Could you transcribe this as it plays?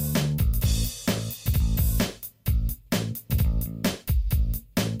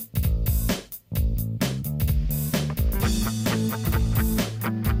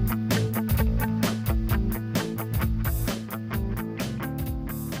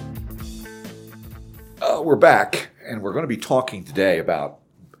We're back, and we're going to be talking today about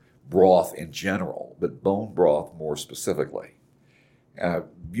broth in general, but bone broth more specifically.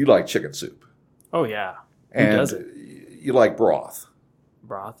 You like chicken soup. Oh yeah, and who doesn't? You like broth.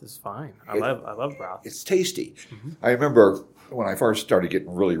 Broth is fine. I love broth. It's tasty. Mm-hmm. I remember when I first started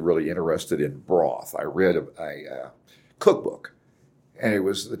getting really interested in broth, I read a cookbook, and it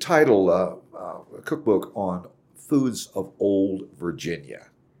was the title, a cookbook on foods of old Virginia.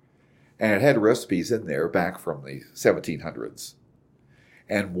 And it had recipes in there back from the 1700s.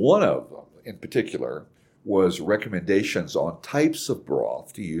 And one of them, in particular, was recommendations on types of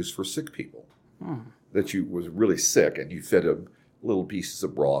broth to use for sick people. That you was really sick and you fed them little pieces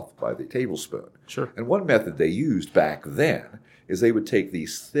of broth by the tablespoon. Sure. And one method they used back then is they would take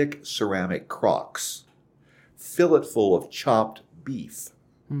these thick ceramic crocks, fill it full of chopped beef,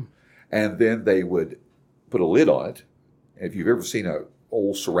 and then they would put a lid on it. If you've ever seen an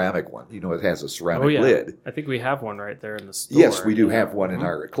old ceramic one, you know it has a ceramic lid. I think we have one right there in the store. Yes, we do have one in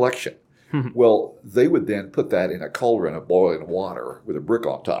our collection. Well, they would then put that in a cauldron of boiling water with a brick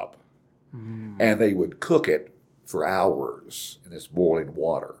on top. And they would cook it for hours in this boiling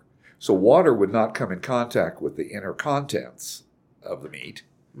water. So water would not come in contact with the inner contents of the meat,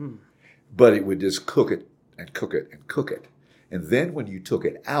 but it would just cook it and cook it and cook it. And then when you took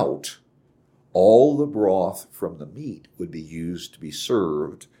it out, all the broth from the meat would be used to be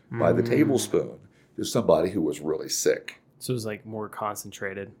served by the tablespoon to somebody who was really sick. So it was like more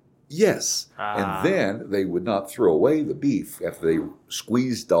concentrated. Yes. And then they would not throw away the beef after they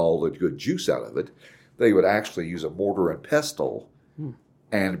squeezed all the good juice out of it. They would actually use a mortar and pestle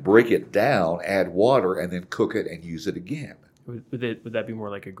and break it down, add water, and then cook it and use it again. Would that be more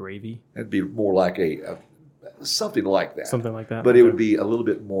like a gravy? It'd be more like something like that. Something like that. But it would be a little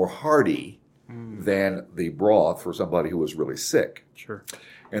bit more hearty than the broth for somebody who was really sick. Sure.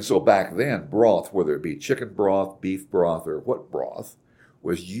 And so back then, broth, whether it be chicken broth, beef broth, or what broth,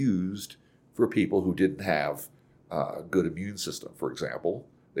 was used for people who didn't have a good immune system, for example.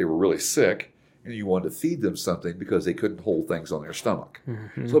 They were really sick, and you wanted to feed them something because they couldn't hold things on their stomach.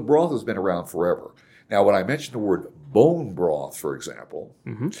 So broth has been around forever. Now, when I mentioned the word bone broth, for example,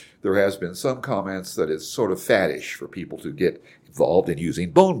 there has been some comments that it's sort of faddish for people to get involved in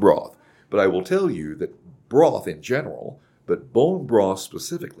using bone broth. But I will tell you that broth in general, but bone broth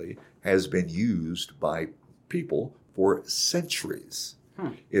specifically, has been used by people for centuries.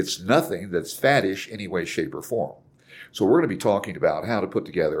 It's nothing that's faddish any way, shape, or form. So we're going to be talking about how to put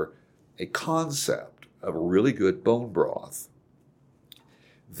together a concept of a really good bone broth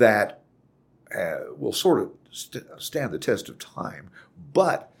that will sort of stand the test of time.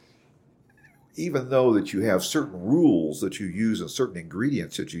 But even though that you have certain rules that you use and certain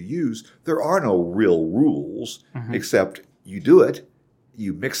ingredients that you use, there are no real rules except you do it,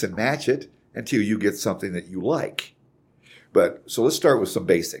 you mix and match it until you get something that you like. But so let's start with some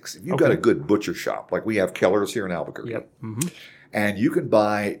basics. If you've got a good butcher shop, like we have Keller's here in Albuquerque, and you can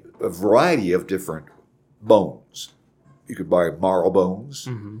buy a variety of different bones. You could buy marrow bones,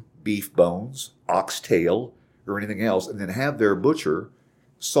 beef bones, oxtail, or anything else, and then have their butcher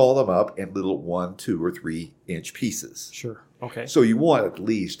saw them up in little 1, 2, or 3 inch pieces. Sure. Okay. So you want at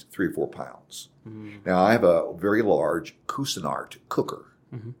least 3 or 4 pounds. Now I have a very large Cuisinart cooker.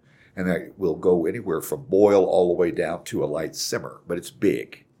 And that will go anywhere from boil all the way down to a light simmer, but it's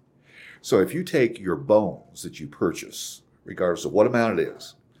big. So if you take your bones that you purchase, regardless of what amount it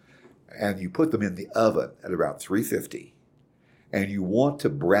is, and you put them in the oven at about 350, and you want to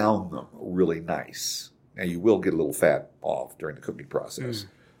brown them really nice. Now you will get a little fat off during the cooking process.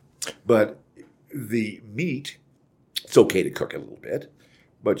 But the meat, it's okay to cook a little bit,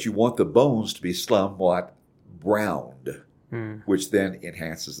 but you want the bones to be somewhat browned, which then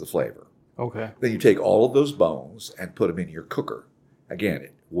enhances the flavor. Okay. Then you take all of those bones and put them in your cooker. Again,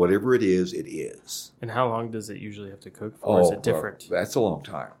 whatever it is, it is. And how long does it usually have to cook for? Or is it different? That's a long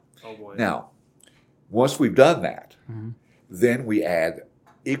time. Oh, boy. Now, once we've done that, then we add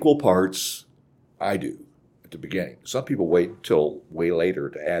equal parts, I do, at the beginning. Some people wait until way later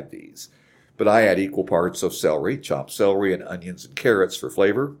to add these. But I add equal parts of celery, chopped celery, and onions and carrots for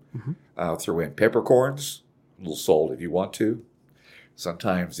flavor. I'll throw in peppercorns, a little salt if you want to.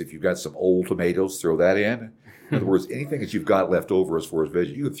 Sometimes if you've got some old tomatoes, throw that in. In other words, anything that you've got left over as far as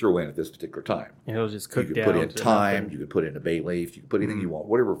veggies, you can throw in at this particular time. And it'll just cook down. You can put in thyme, you can put in a bay leaf, you can put anything you want,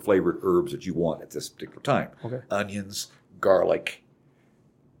 whatever flavored herbs that you want at this particular time. Okay. Onions, garlic,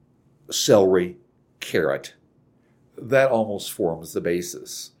 celery, carrot. That almost forms the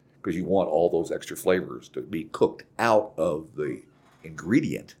basis because you want all those extra flavors to be cooked out of the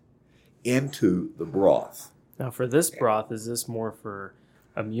ingredient into the broth. Now, for this broth, is this more for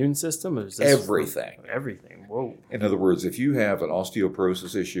immune system? Or is this Everything. Everything. Whoa. In other words, if you have an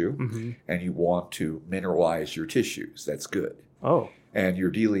osteoporosis issue Mm-hmm. and you want to mineralize your tissues, that's good. Oh. And you're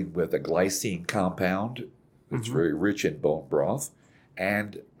dealing with a glycine compound that's Mhm. very rich in bone broth.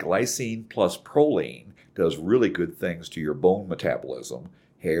 And glycine plus proline does really good things to your bone metabolism,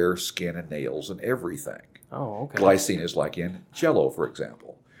 hair, skin, and nails, and everything. Oh, okay. Glycine is like in Jell-O, for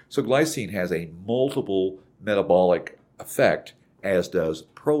example. So glycine has a multiple metabolic effect, as does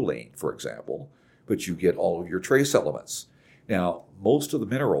proline, for example, but you get all of your trace elements. Now, most of the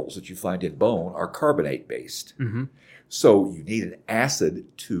minerals that you find in bone are carbonate-based. Mm-hmm. So you need an acid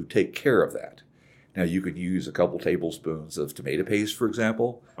to take care of that. Now, you could use a couple tablespoons of tomato paste, for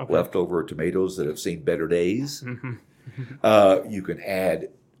example, Okay. leftover tomatoes that have seen better days. Mm-hmm. You can add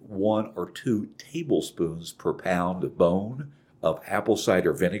 1 or 2 tablespoons per pound of bone of apple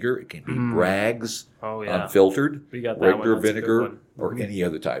cider vinegar. It can be Bragg's Oh, yeah. unfiltered, We got that regular one. That's a good vinegar, one. or Mhm. any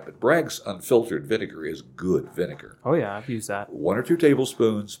other type. But Bragg's unfiltered vinegar is good vinegar. Oh, yeah. I've used that. 1 or 2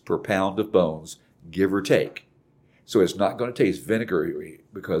 tablespoons per pound of bones, give or take. So it's not going to taste vinegary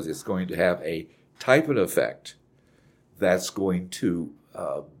because it's going to have a type of effect that's going to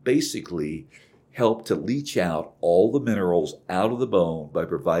basically help to leach out all the minerals out of the bone by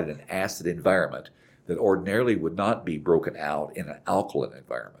providing an acid environment that ordinarily would not be broken out in an alkaline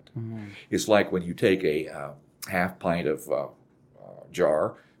environment. Mm-hmm. It's like when you take a half pint of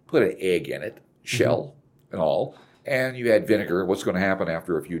jar, put an egg in it, shell and all, and you add vinegar. What's going to happen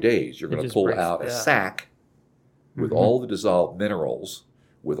after a few days? You're It going to just pull breaks- out a yeah. sack with Mhm. all the dissolved minerals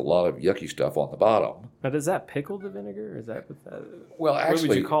with a lot of yucky stuff on the bottom. Now, does that pickle the vinegar? Is that what that? Well, actually,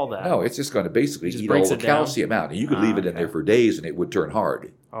 would you call that? No, it's just going to basically It just eat all breaks the it down? calcium out. And you could leave it in okay. there for days and it would turn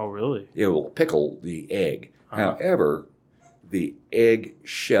hard. Oh, really? It will pickle the egg. Uh-huh. However, the egg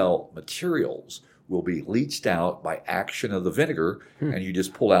shell materials will be leached out by action of the vinegar, and you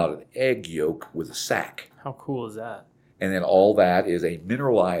just pull out an egg yolk with a sack. How cool is that? And then all that is a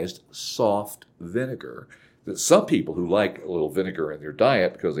mineralized soft vinegar that some people who like a little vinegar in their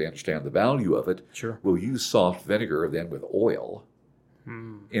diet because they understand the value of it Sure. will use soft vinegar then with oil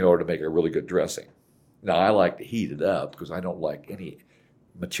Mm. in order to make a really good dressing. Now, I like to heat it up because I don't like any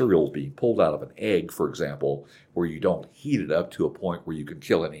materials being pulled out of an egg, for example, where you don't heat it up to a point where you can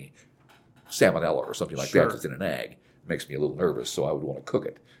kill any salmonella or something like Sure. that that's in an egg. It makes me a little nervous, so I would want to cook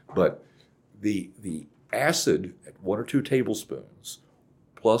it. But the acid at 1 or 2 tablespoons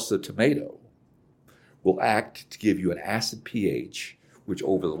plus the tomato will act to give you an acid pH, which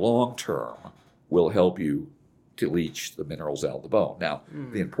over the long term will help you to leach the minerals out of the bone. Now,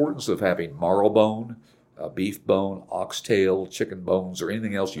 the importance of having marrow bone, beef bone, oxtail, chicken bones, or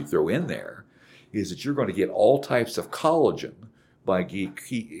anything else you throw in there is that you're going to get all types of collagen by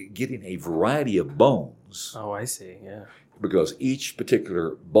getting a variety of bones, Oh, I see. Yeah. because each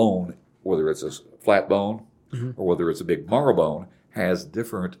particular bone, whether it's a flat bone Mhm. or whether it's a big marrow bone, has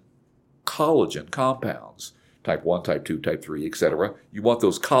different collagen compounds, type 1, type 2, type 3, etc. You want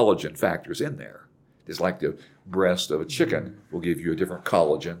those collagen factors in there. It's like the breast of a chicken will give you a different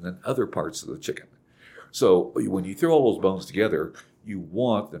collagen than other parts of the chicken. So when you throw all those bones together, you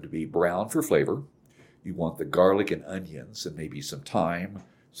want them to be brown for flavor. You want the garlic and onions and maybe some thyme,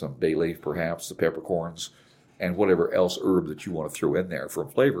 some bay leaf perhaps, the peppercorns, and whatever else herb that you want to throw in there for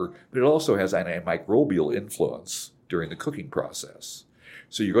flavor. But it also has antimicrobial influence during the cooking process.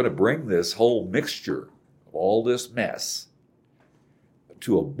 So you're going to bring this whole mixture of all this mess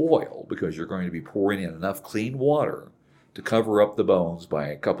to a boil because you're going to be pouring in enough clean water to cover up the bones by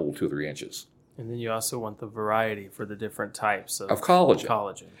a couple, 2 or 3 inches And then you also want the variety for the different types of collagen.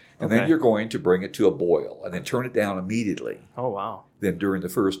 collagen. And then you're going to bring it to a boil and then turn it down immediately. Oh, wow. Then during the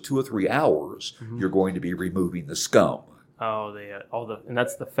first 2 or 3 hours, you're going to be removing the scum. Oh, and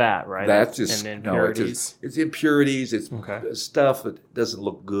that's the fat, right? That's just and no, impurities. it's impurities. It's Okay. stuff that doesn't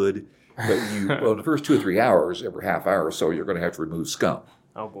look good. But well, the first 2 or 3 hours, every half hour or so, you're going to have to remove scum.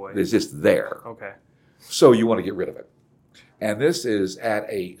 Oh boy. It's just there. Okay. So you want to get rid of it. And this is at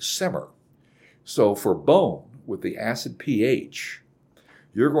a simmer. So for bone, with the acid pH,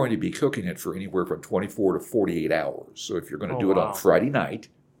 you're going to be cooking it for anywhere from 24 to 48 hours. So if you're going to Oh, do it wow. on Friday night,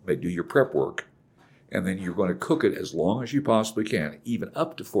 do your prep work, and then you're going to cook it as long as you possibly can, even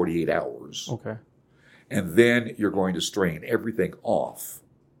up to 48 hours. Okay. And then you're going to strain everything off.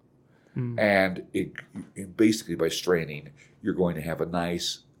 Mm. And basically by straining, you're going to have a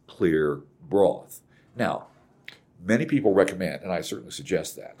nice, clear broth. Now, many people recommend, and I certainly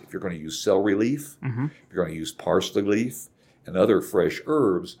suggest that, if you're going to use celery leaf, Mm-hmm. if you're going to use parsley leaf, and other fresh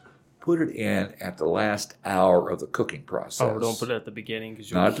herbs, put it in at the last hour of the cooking process. Oh, don't put it at the beginning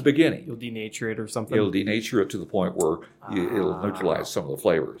because Not at the beginning. You'll denature it or something. It'll denature it to the point where it'll neutralize some of the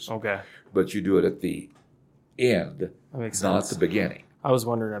flavors. Okay, But you do it at the end, that makes not sense. the beginning. I was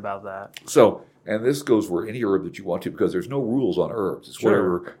wondering about that. So, and this goes where any herb that you want to, because there's no rules on herbs. It's Sure.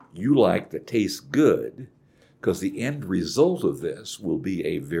 whatever you like that tastes good, because the end result of this will be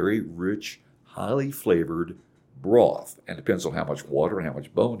a very rich, highly flavored broth. And it depends on how much water and how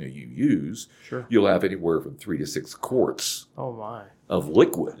much bone you use. Sure. You'll have anywhere from 3 to 6 quarts Oh my. of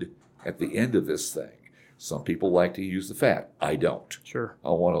liquid at the end of this thing. Some people like to use the fat. I don't. Sure. I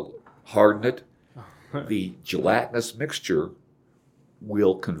want to harden it. The gelatinous mixture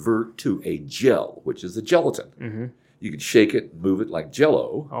will convert to a gel, which is the gelatin. Mm-hmm. You can shake it and move it like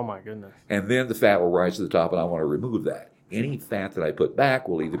Jell-O, Oh my goodness. and then the fat will rise to the top, and I want to remove that. Any fat that I put back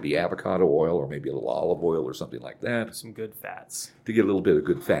will either be avocado oil or maybe a little olive oil or something like that Some good fats. to get a little bit of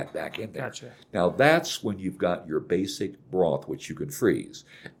good fat back in there. Gotcha. Now, that's when you've got your basic broth, which you can freeze.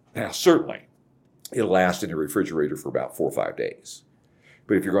 Now, certainly, it'll last in the refrigerator for about 4 or 5 days.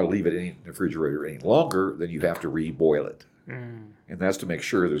 But if you're going to leave it in the refrigerator any longer, then you have to reboil it. And that's to make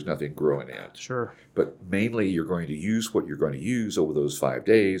sure there's nothing growing in it. Sure. But mainly, you're going to use what you're going to use over those 5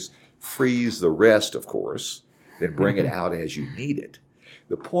 days, freeze the rest, of course, then bring it out as you need it.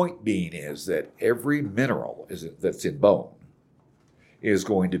 The point being is that every mineral that's in bone is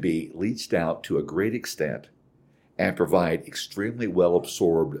going to be leached out to a great extent and provide extremely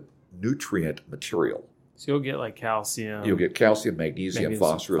well-absorbed nutrient material. So you'll get like calcium. You'll get calcium, magnesium,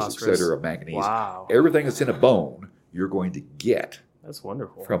 phosphorus, etc., manganese. Wow. Everything that's in a bone, you're going to get That's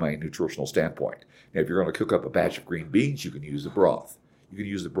wonderful. from a nutritional standpoint. Now, if you're going to cook up a batch of green beans, you can use the broth. You can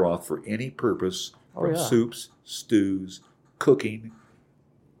use the broth for any purpose, from yeah. soups, stews, cooking.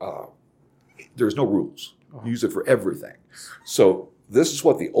 There's no rules. Use it for everything. So this is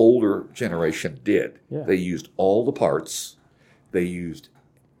what the older generation did. Yeah. They used all the parts. They used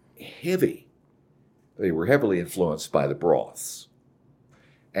they were heavily influenced by the broths.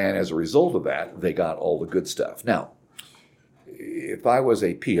 And as a result of that, they got all the good stuff. Now, if I was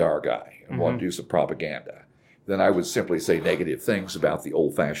a PR guy and wanted to do some propaganda, then I would simply say negative things about the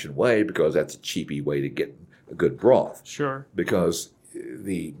old-fashioned way because that's a cheapy way to get a good broth. Sure. Because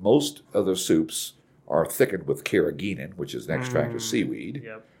most other soups are thickened with carrageenan, which is an extract of seaweed,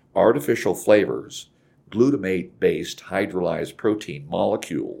 Yep. artificial flavors, glutamate-based hydrolyzed protein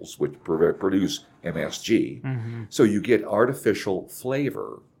molecules, which produce MSG. So you get artificial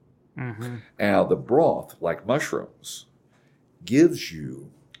flavor. Now, the broth, like mushrooms, gives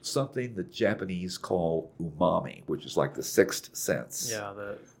you something the Japanese call umami, which is like the sixth sense. Yeah,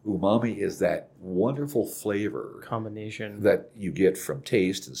 the Umami is that wonderful flavor combination. that you get from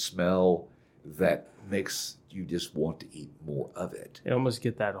taste and smell that makes you just want to eat more of it. You almost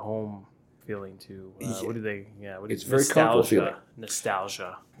get that home feeling too. What do they? Yeah, It's very comfortable feeling.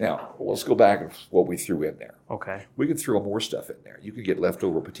 Nostalgia. Now, let's go back and what we threw in there. Okay. We can throw more stuff in there. You can get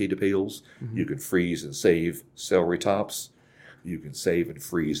leftover potato peels. You can freeze and save celery tops. You can save and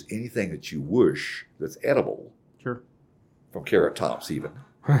freeze anything that you wish that's edible, Sure. from carrot tops even,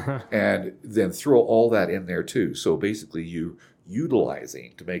 and then throw all that in there too. So basically you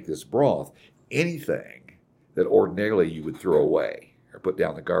utilizing to make this broth anything that ordinarily you would throw away or put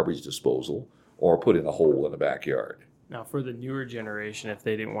down the garbage disposal or put in a hole in the backyard. Now, for the newer generation, if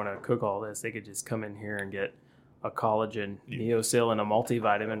they didn't want to cook all this, they could just come in here and get a collagen Neosil and a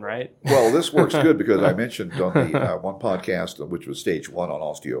multivitamin, right? Well, this works good because I mentioned on the one podcast, which was stage 1 on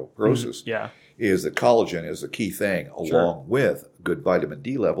osteoporosis, Yeah. is that collagen is the key thing along with good vitamin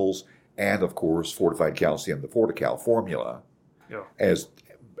D levels and, of course, fortified calcium, the FortiCal formula. Yeah. As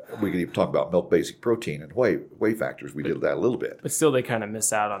we could even talk about milk basic protein and whey factors. We did that a little bit. But still, they kind of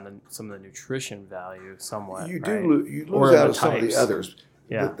miss out on some of the nutrition value somewhat. You right? you Or lose out the of some of the types. others.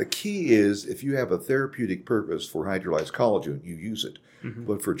 Yeah. The key is if you have a therapeutic purpose for hydrolyzed collagen, you use it.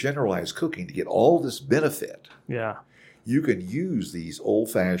 But for generalized cooking, to get all this benefit, Yeah. you can use these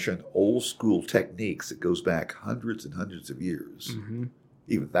old-fashioned, old-school techniques that goes back hundreds and hundreds of years,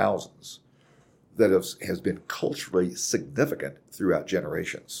 even thousands, that has been culturally significant throughout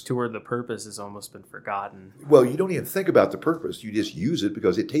generations. To where the purpose has almost been forgotten. Well, you don't even think about the purpose. You just use it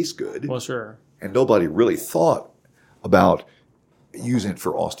because it tastes good. Well, sure. And nobody really thought about using it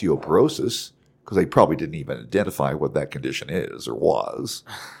for osteoporosis because they probably didn't even identify what that condition is or was.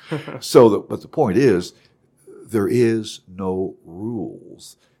 But the point is, there is no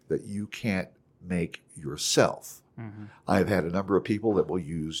rules that you can't make yourself. I've had a number of people that will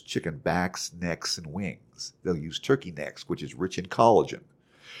use chicken backs, necks, and wings. They'll use turkey necks, which is rich in collagen.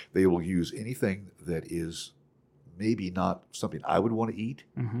 They will use anything that is maybe not something I would want to eat.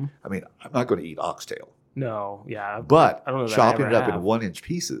 Mm-hmm. I mean, I'm not going to eat oxtail. No, yeah. But I don't know that I chopping ever it up have. in 1-inch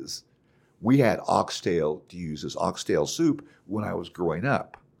pieces, we had oxtail to use as oxtail soup when I was growing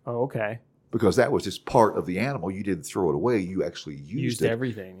up. Oh, okay. Because that was just part of the animal. You didn't throw it away. You actually used it.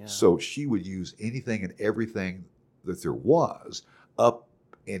 Everything, yeah. So she would use anything and everything that there was, up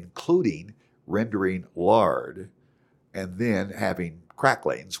including rendering lard and then having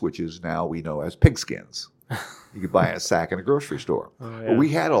cracklings, which is now we know as pigskins. You could buy a sack in a grocery store. Oh, yeah. Well, we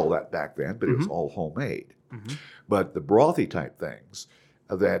had all that back then, but it was Mhm. all homemade. Mhm. But the brothy type things,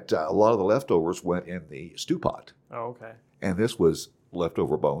 that a lot of the leftovers went in the stew pot. Oh, okay. And this was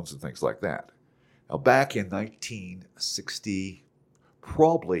leftover bones and things like that. Now, back in 1960,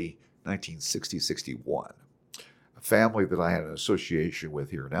 probably 1960, 61, a family that I had an association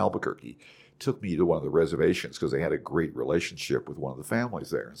with here in Albuquerque took me to one of the reservations because they had a great relationship with one of the families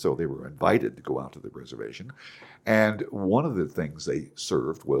there. So they were invited to go out to the reservation. And one of the things they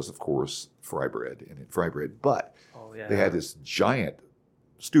served was, of course, fry bread, Indian fry bread. But Oh, yeah. they had this giant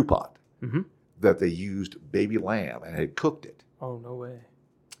stew pot Mhm. that they used baby lamb and had cooked it. Oh, no way.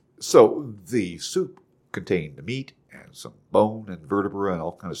 So the soup contained the meat and some bone and vertebra and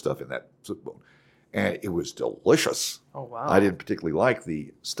all kind of stuff in that soup bone. And it was delicious. Oh, wow. I didn't particularly like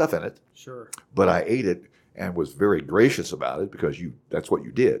the stuff in it, Sure. but I ate it and was very gracious about it because that's what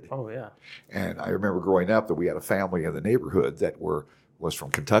you did. Oh, yeah. And I remember growing up that we had a family in the neighborhood that was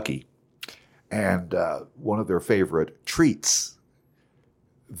from Kentucky. And one of their favorite treats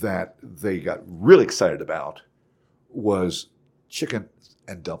that they got really excited about was chicken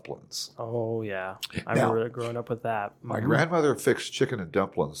and dumplings. Oh, yeah. I Now, remember growing up with that. My Mhm. grandmother fixed chicken and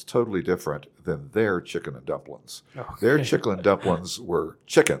dumplings totally different than their chicken and dumplings. Okay. Their chicken and dumplings were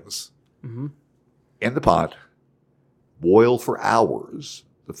chickens Mm-hmm. in the pot, boiled for hours,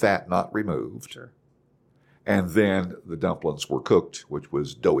 the fat not removed, Sure. and then the dumplings were cooked, which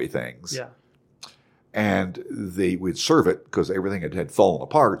was doughy things. Yeah. And they would serve it because everything had fallen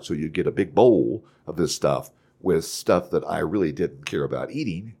apart, so you'd get a big bowl of this stuff with stuff that I really didn't care about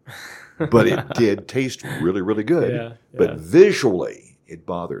eating, but it did taste really, really good. Yeah, But yeah. visually, it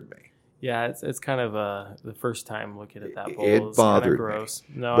bothered me. Yeah, it's kind of the first time looking at that bowl. It is bothered kinda me. gross.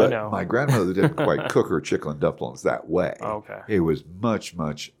 No, But I know. my grandmother didn't quite cook her chicken and dumplings that way. Oh, okay. It was much,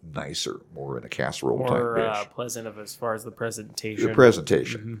 much nicer, more in a casserole More type dish. pleasant of as far as the presentation. The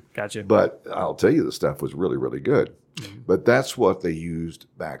presentation. Mhm. Gotcha. But I'll tell you, the stuff was really, really good. Mhm. But that's what they used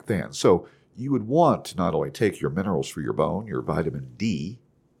back then. So you would want to not only take your minerals for your bone, your vitamin D,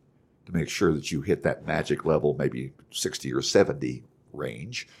 to make sure that you hit that magic level, maybe 60 or 70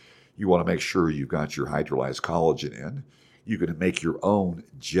 range. You want to make sure you've got your hydrolyzed collagen in. You can make your own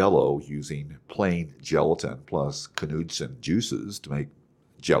Jell-O using plain gelatin plus Knudsen juices to make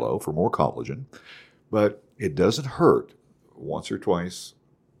Jell-O for more collagen. But it doesn't hurt once or twice,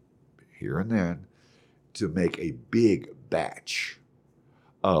 here and then, to make a big batch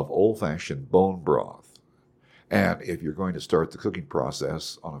of old-fashioned bone broth. And if you're going to start the cooking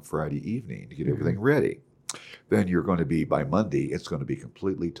process on a Friday evening to get everything ready, then you're going to be, by Monday, it's going to be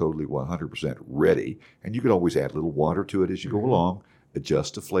completely, totally, 100% ready. And you can always add a little water to it as you go along,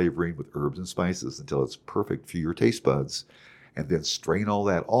 adjust the flavoring with herbs and spices until it's perfect for your taste buds, and then strain all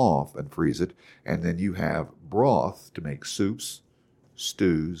that off and freeze it. And then you have broth to make soups,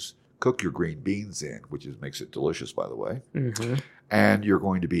 stews, cook your green beans in, which makes it delicious, by the way. Mhm. And you're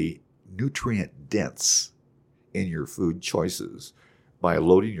going to be nutrient dense in your food choices by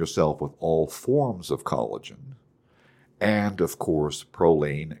loading yourself with all forms of collagen and, of course,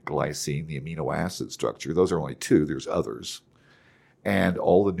 proline, glycine, the amino acid structure. Those are only two. There's others. And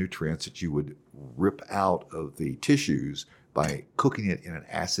all the nutrients that you would rip out of the tissues by cooking it in an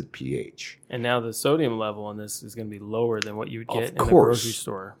acid pH. And now the sodium level in this is going to be lower than what you would Of get in the course. grocery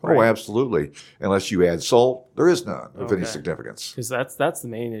store. Oh, absolutely. Unless you add salt, there is none of any Okay. significance. Because that's the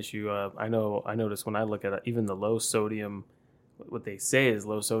main issue. I notice when I look at even the low sodium, what they say is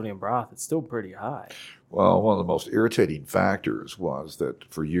low sodium broth, it's still pretty high. Well, one of the most irritating factors was that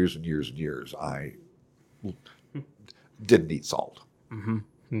for years and years and years, I didn't eat salt. Mm-hmm.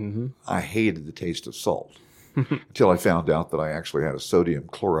 Mm-hmm. I hated the taste of salt until I found out that I actually had a sodium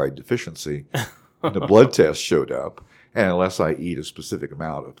chloride deficiency. And the blood test showed up. And unless I eat a specific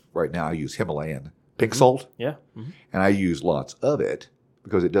amount of, right now I use Himalayan pink salt, Yeah. Mm-hmm. and I use lots of it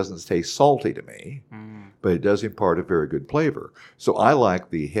because it doesn't taste salty to me, but it does impart a very good flavor. So I like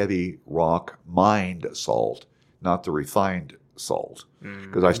the heavy rock mined salt, not the refined salt,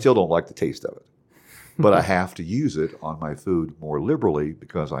 because I still don't like the taste of it. but I have to use it on my food more liberally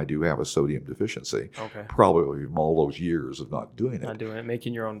because I do have a sodium deficiency. Okay. Probably from all those years of not doing it. Not doing it,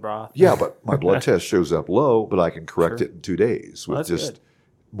 making your own broth. Yeah, but my blood test shows up low, but I can correct Sure. it in 2 days with Well, that's just good.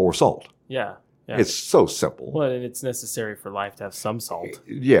 more salt. Yeah. Yeah. It's so simple. Well, and it's necessary for life to have some salt.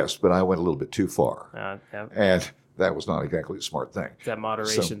 Yes, but I went a little bit too far. Yeah. And that was not exactly a smart thing. That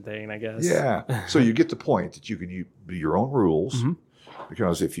moderation thing, I guess. Yeah. So you get the point that you can do your own rules Mhm.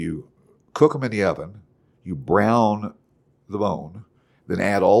 because if you cook them in the oven, you brown the bone, then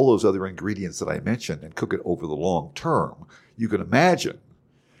add all those other ingredients that I mentioned and cook it over the long term, you can imagine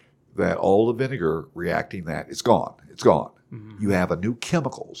that all the vinegar reacting that, it's gone. It's gone. Mhm. You have a new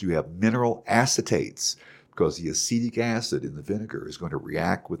chemicals. You have mineral acetates because the acetic acid in the vinegar is going to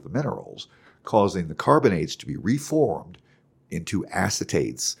react with the minerals, causing the carbonates to be reformed into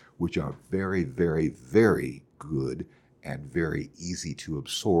acetates, which are very, very, very good and very easy to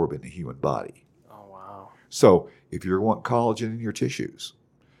absorb in the human body. Oh, wow. So if you want collagen in your tissues,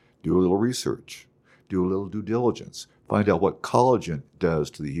 do a little research, do a little due diligence, find out what collagen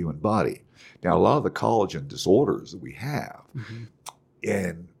does to the human body. Now, a lot of the collagen disorders that we have, Mhm.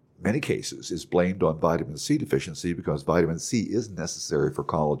 in many cases, is blamed on vitamin C deficiency because vitamin C is necessary for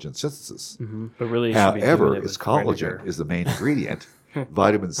collagen synthesis. Mhm. But really, you should be However, doing it it's with collagen vinegar. is the main ingredient.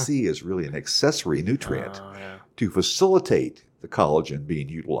 Vitamin C is really an accessory nutrient Oh, yeah. to facilitate the collagen being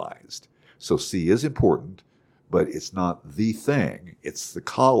utilized. So C is important, but it's not the thing. It's the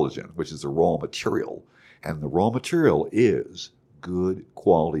collagen, which is the raw material. And the raw material is good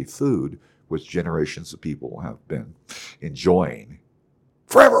quality food, which generations of people have been enjoying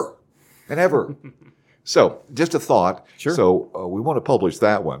forever and ever. So just a thought. Sure. So we want to publish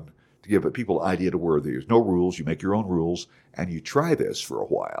that one to give people an idea to where there's no rules. You make your own rules and you try this for a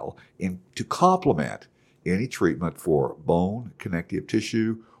while to complement any treatment for bone, connective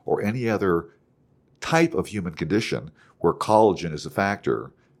tissue, or any other type of human condition where collagen is a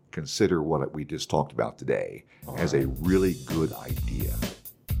factor. Consider what we just talked about today as a really good idea.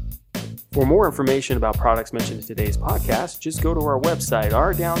 For more information about products mentioned in today's podcast, just go to our website,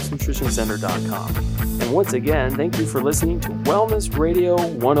 ourdownsnutritioncenter.com. And once again, thank you for listening to Wellness Radio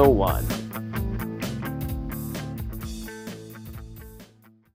 101.